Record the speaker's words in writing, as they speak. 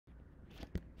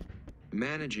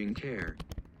Managing care.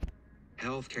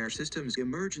 Healthcare systems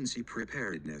emergency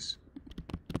preparedness.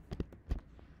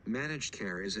 Managed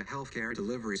care is a healthcare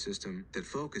delivery system that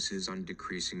focuses on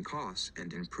decreasing costs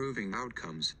and improving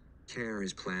outcomes. Care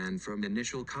is planned from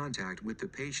initial contact with the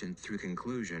patient through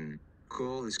conclusion.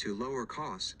 Goal is to lower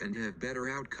costs and have better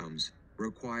outcomes.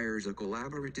 Requires a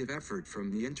collaborative effort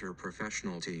from the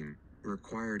interprofessional team.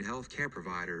 Required healthcare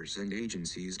providers and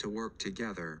agencies to work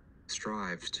together.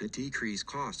 Strives to decrease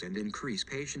costs and increase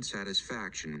patient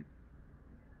satisfaction.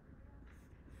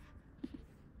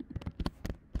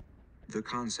 The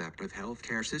concept of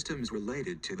healthcare systems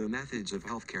related to the methods of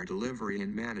healthcare delivery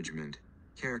and management.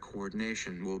 Care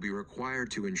coordination will be required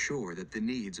to ensure that the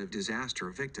needs of disaster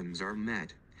victims are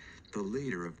met. The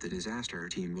leader of the disaster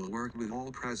team will work with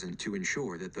all present to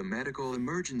ensure that the medical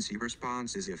emergency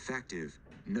response is effective.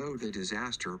 Know the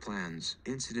disaster plans.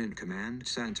 Incident Command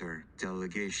Center.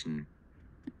 Delegation.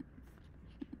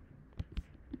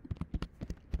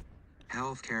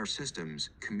 Healthcare systems,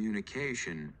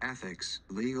 communication, ethics,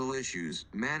 legal issues,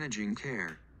 managing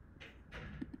care.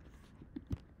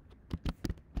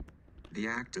 The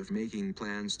act of making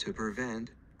plans to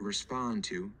prevent, respond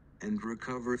to, and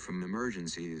recover from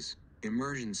emergencies.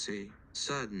 Emergency,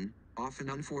 sudden, often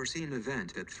unforeseen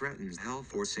event that threatens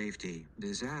health or safety.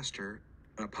 Disaster,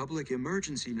 a public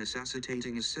emergency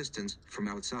necessitating assistance from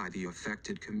outside the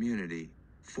affected community.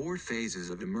 4 phases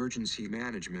of emergency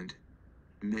management.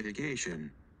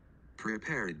 Mitigation,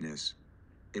 preparedness,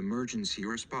 emergency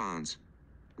response,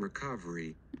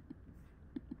 recovery.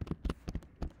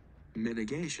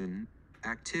 Mitigation,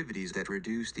 activities that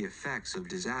reduce the effects of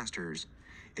disasters.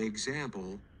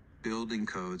 Example, building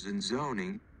codes and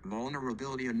zoning,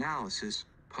 vulnerability analysis,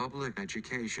 public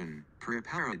education.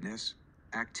 Preparedness,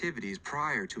 activities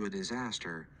prior to a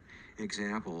disaster.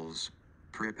 Examples,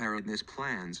 preparedness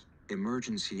plans,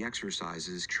 emergency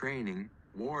exercises training,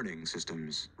 warning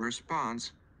systems.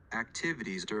 Response,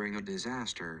 activities during a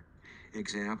disaster.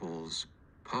 Examples,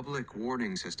 public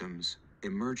warning systems,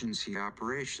 emergency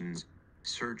operations,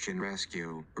 search and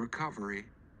rescue. Recovery,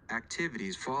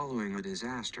 activities following a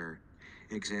disaster.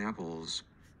 Examples,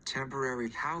 temporary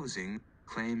housing,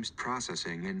 claims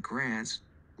processing and grants,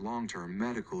 long-term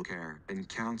medical care and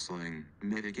counseling.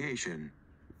 Mitigation.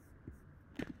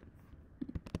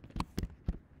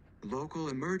 Local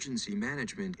Emergency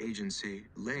Management Agency,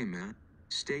 LEMA,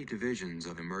 State Divisions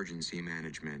of Emergency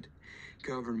Management,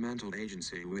 governmental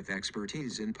agency with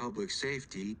expertise in public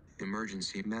safety,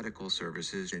 emergency medical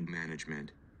services and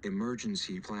management.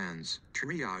 Emergency plans,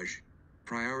 triage,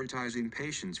 prioritizing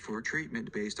patients for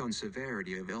treatment based on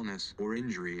severity of illness or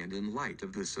injury and in light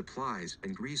of the supplies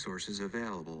and resources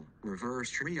available.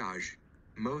 Reverse triage,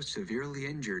 most severely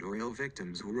injured or ill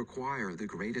victims who require the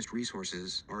greatest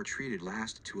resources are treated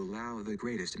last to allow the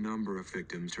greatest number of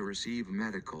victims to receive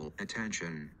medical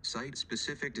attention.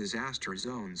 Site-specific disaster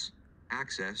zones.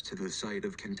 Access to the site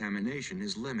of contamination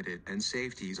is limited and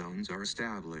safety zones are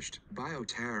established.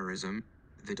 Bioterrorism,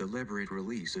 the deliberate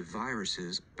release of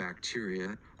viruses,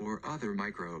 bacteria, or other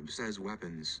microbes as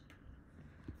weapons.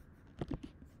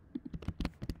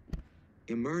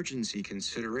 Emergency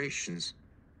considerations.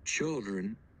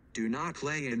 Children, do not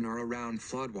play in or around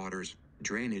floodwaters,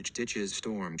 drainage ditches,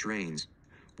 storm drains.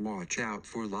 Watch out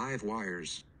for live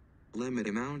wires. Limit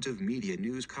amount of media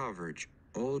news coverage.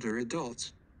 Older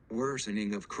adults,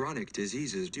 worsening of chronic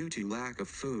diseases due to lack of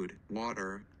food,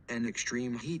 water, and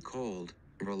extreme heat cold.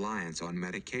 Reliance on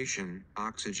medication,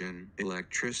 oxygen,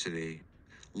 electricity.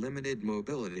 Limited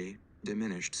mobility,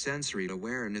 diminished sensory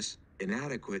awareness,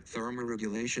 inadequate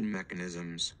thermoregulation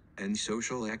mechanisms, and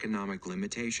social economic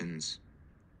limitations.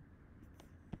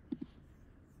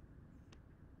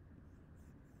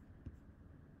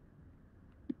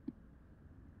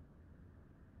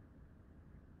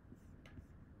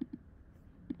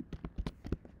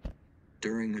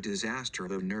 During a disaster,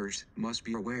 the nurse must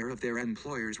be aware of their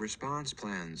employer's response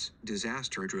plans.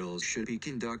 Disaster drills should be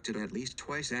conducted at least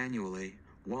twice annually.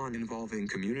 One involving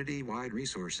community-wide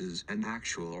resources and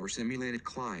actual or simulated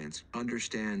clients.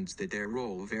 Understands that their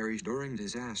role varies during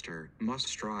disaster. Must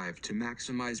strive to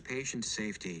maximize patient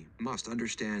safety. Must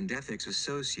understand ethics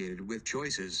associated with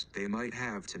choices they might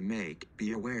have to make.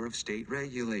 Be aware of state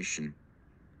regulation.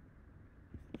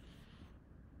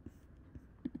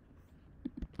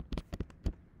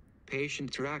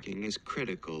 Patient tracking is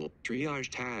critical. Triage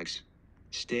tags.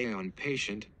 Stay on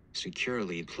patient.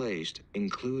 Securely placed,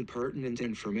 include pertinent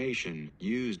information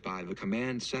used by the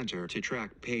command center to track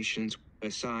patients,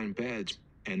 assign beds,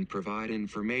 and provide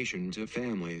information to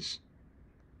families.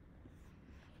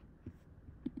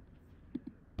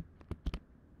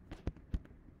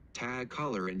 tag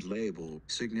color and label.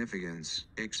 Significance: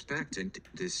 expectant,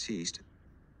 deceased.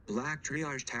 Black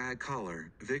triage tag color,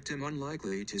 victim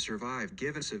unlikely to survive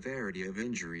given severity of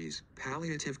injuries.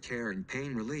 Palliative care and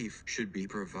pain relief should be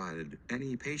provided.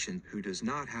 Any patient who does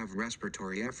not have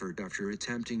respiratory effort after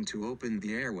attempting to open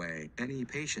the airway. Any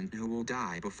patient who will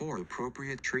die before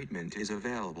appropriate treatment is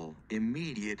available.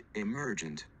 Immediate,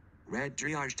 emergent. Red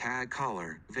triage tag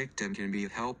color, victim can be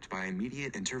helped by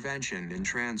immediate intervention and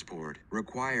transport.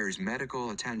 Requires medical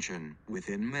attention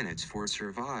within minutes for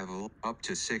survival, up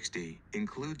to 60.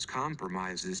 Includes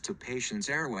compromises to patient's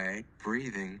airway,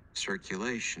 breathing,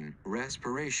 circulation,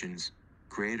 respirations,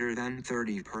 greater than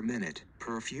 30 per minute.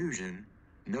 Perfusion,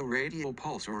 no radial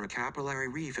pulse or a capillary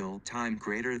refill time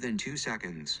greater than 2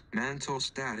 seconds. Mental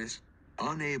status,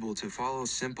 unable to follow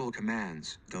simple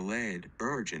commands. Delayed,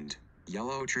 urgent.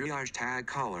 Yellow triage tag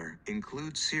color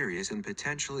includes serious and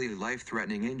potentially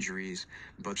life-threatening injuries,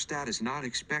 but status not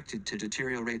expected to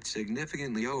deteriorate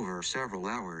significantly over several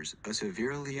hours. A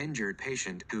severely injured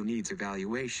patient who needs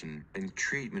evaluation and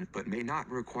treatment but may not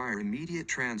require immediate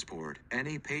transport.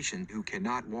 Any patient who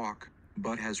cannot walk,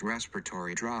 but has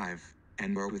respiratory drive,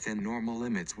 and are within normal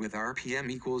limits with RPM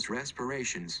equals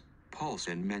respirations, pulse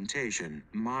and mentation.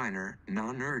 Minor,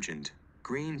 non-urgent.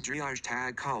 Green triage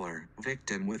tag color,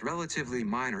 victim with relatively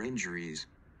minor injuries.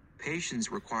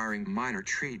 Patients requiring minor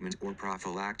treatment or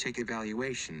prophylactic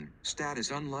evaluation.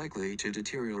 Status unlikely to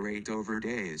deteriorate over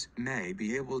days. May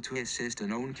be able to assist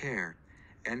in own care.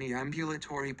 Any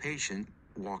ambulatory patient,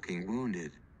 walking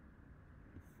wounded.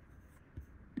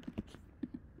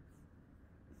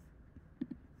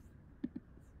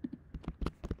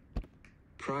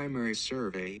 Primary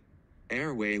survey.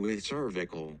 Airway with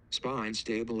cervical, spine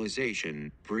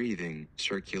stabilization, breathing,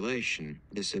 circulation,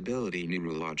 disability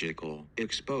neurological,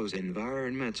 exposed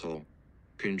environmental.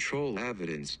 Control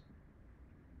evidence.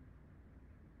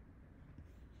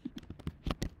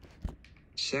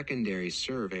 Secondary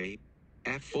survey.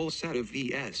 F full set of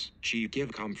VS, G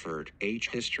give comfort, H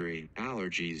history,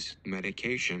 allergies,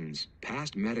 medications,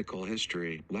 past medical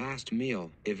history, last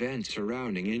meal, event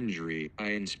surrounding injury, I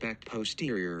inspect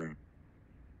posterior.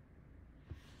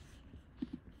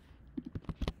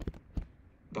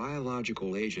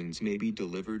 Biological agents may be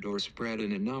delivered or spread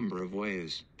in a number of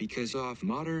ways. Because of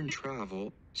modern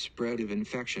travel, spread of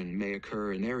infection may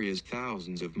occur in areas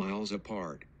thousands of miles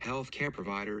apart. Healthcare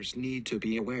providers need to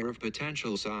be aware of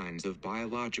potential signs of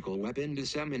biological weapon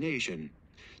dissemination.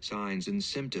 Signs and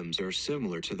symptoms are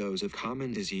similar to those of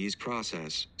common disease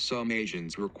process. Some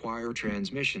agents require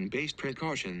transmission-based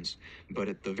precautions, but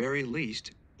at the very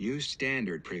least, use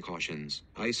standard precautions.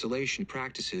 Isolation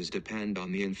practices depend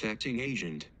on the infecting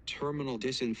agent. Terminal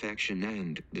disinfection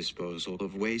and disposal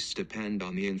of waste depend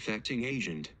on the infecting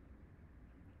agent.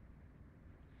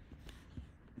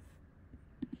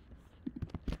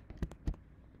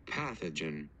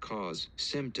 Pathogen, cause,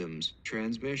 symptoms,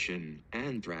 transmission,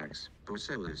 anthrax,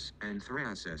 bacillus,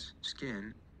 anthracis,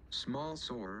 skin, small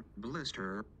sore,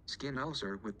 blister, skin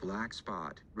ulcer with black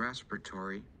spot,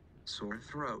 respiratory, sore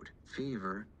throat,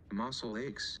 fever, muscle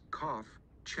aches, cough,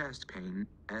 chest pain,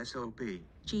 SOP.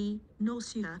 G.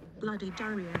 Nausea, bloody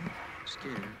diarrhea.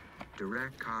 Skin,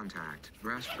 direct contact,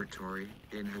 respiratory,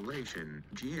 inhalation,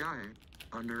 GI,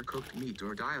 undercooked meat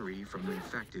or diarrhea from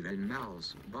infected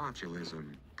animals,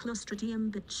 botulism.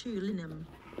 Clostridium botulinum.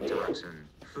 Toxin,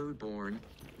 foodborne,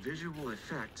 visual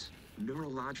effects,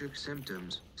 neurologic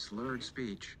symptoms, slurred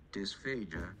speech,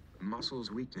 dysphagia,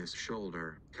 muscles weakness,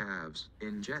 shoulder, calves,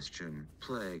 ingestion,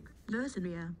 plague.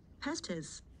 Yersinia,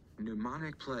 pestis.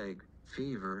 Pneumonic plague,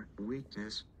 fever,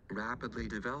 weakness, rapidly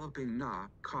developing gnaw,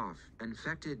 cough,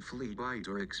 infected flea bite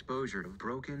or exposure of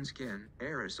broken skin,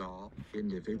 aerosol,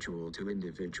 individual to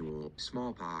individual,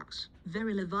 smallpox.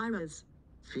 Variolivirus.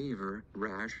 Fever,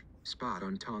 rash, spot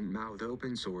on tongue, mouth,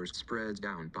 open sores, spreads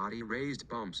down body, raised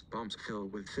bumps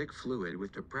filled with thick fluid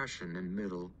with depression and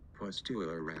middle,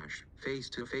 pustular rash,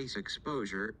 face-to-face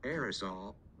exposure,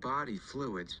 aerosol, body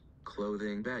fluids,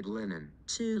 clothing, bed linen.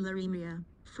 Tularemia,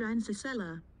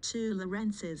 Francisella,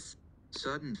 tularensis.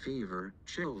 Sudden fever,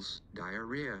 chills,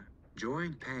 diarrhea,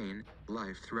 joint pain,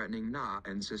 life-threatening gnaw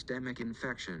and systemic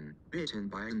infection, bitten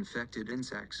by infected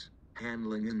insects,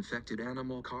 handling infected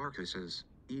animal carcasses,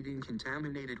 eating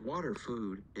contaminated water,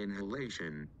 food,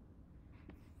 inhalation.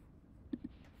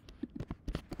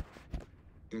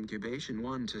 Incubation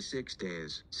 1 to 6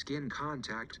 days, skin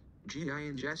contact, GI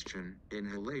ingestion,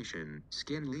 inhalation,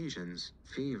 skin lesions,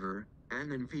 fever,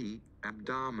 NNV,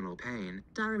 abdominal pain,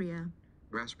 Diarrhea.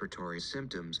 Respiratory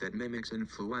symptoms that mimics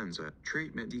influenza.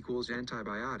 Treatment equals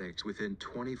antibiotics within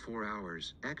 24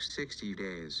 hours, x 60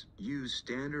 days. Use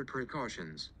standard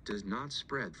precautions. Does not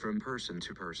spread from person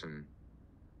to person.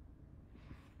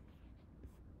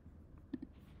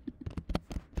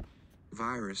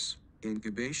 Virus.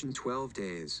 Incubation 12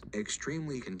 days.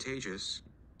 Extremely contagious.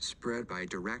 Spread by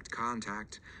direct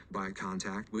contact, by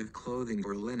contact with clothing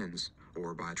or linens,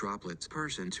 or by droplets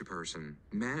person to person.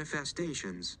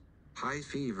 Manifestations. High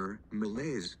fever,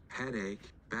 malaise,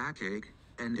 headache, backache,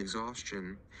 and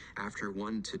exhaustion. After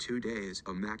 1 to 2 days,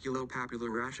 a maculopapular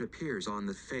rash appears on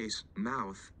the face,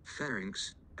 mouth,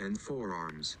 pharynx, and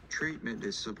forearms. Treatment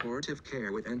is supportive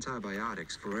care with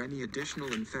antibiotics for any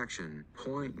additional infection.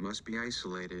 Point must be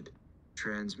isolated.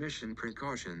 Transmission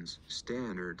precautions,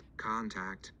 standard,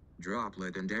 contact,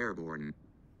 droplet and airborne.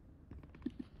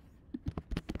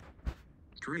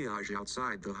 Triage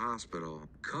outside the hospital.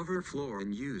 Cover floor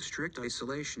and use strict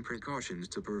isolation precautions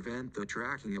to prevent the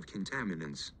tracking of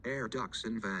contaminants. Air ducts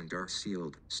and vent are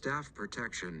sealed. Staff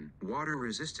protection.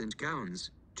 Water-resistant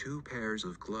gowns. 2 pairs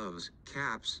of gloves,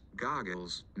 caps,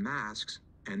 goggles, masks,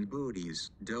 and booties.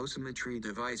 Dosimetry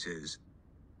devices.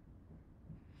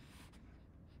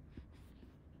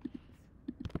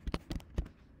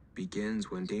 Begins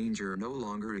when danger no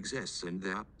longer exists and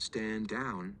the stand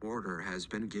down order has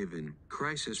been given.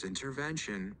 Crisis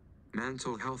intervention.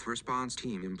 Mental health response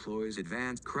team employs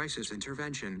advanced crisis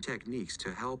intervention techniques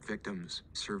to help victims,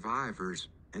 survivors,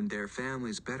 and their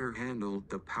families better handle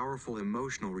the powerful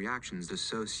emotional reactions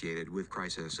associated with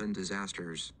crisis and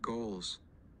disasters. Goals.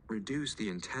 Reduce the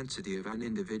intensity of an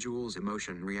individual's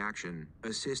emotion reaction,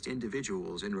 assist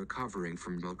individuals in recovering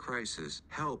from the crisis,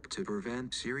 help to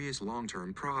prevent serious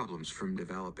long-term problems from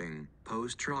developing.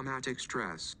 Post-traumatic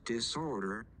stress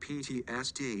disorder,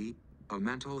 PTSD, a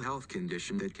mental health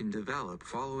condition that can develop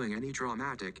following any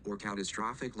traumatic or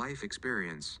catastrophic life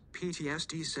experience.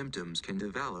 PTSD symptoms can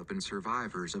develop in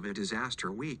survivors of a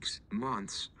disaster weeks,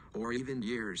 months, or even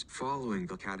years following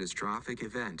the catastrophic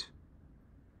event.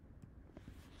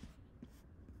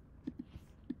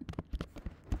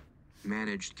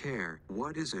 Managed care.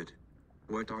 What is it?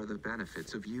 What are the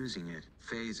benefits of using it?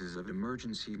 Phases of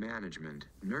emergency management.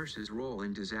 Nurses' role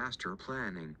in disaster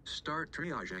planning. Start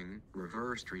triaging,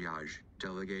 reverse triage,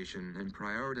 delegation and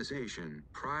prioritization,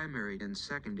 primary and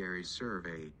secondary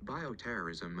survey,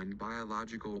 bioterrorism and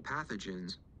biological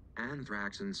pathogens,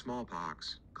 anthrax and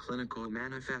smallpox, clinical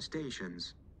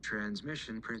manifestations,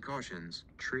 transmission precautions,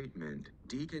 treatment,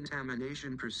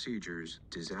 decontamination procedures,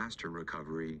 disaster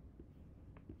recovery,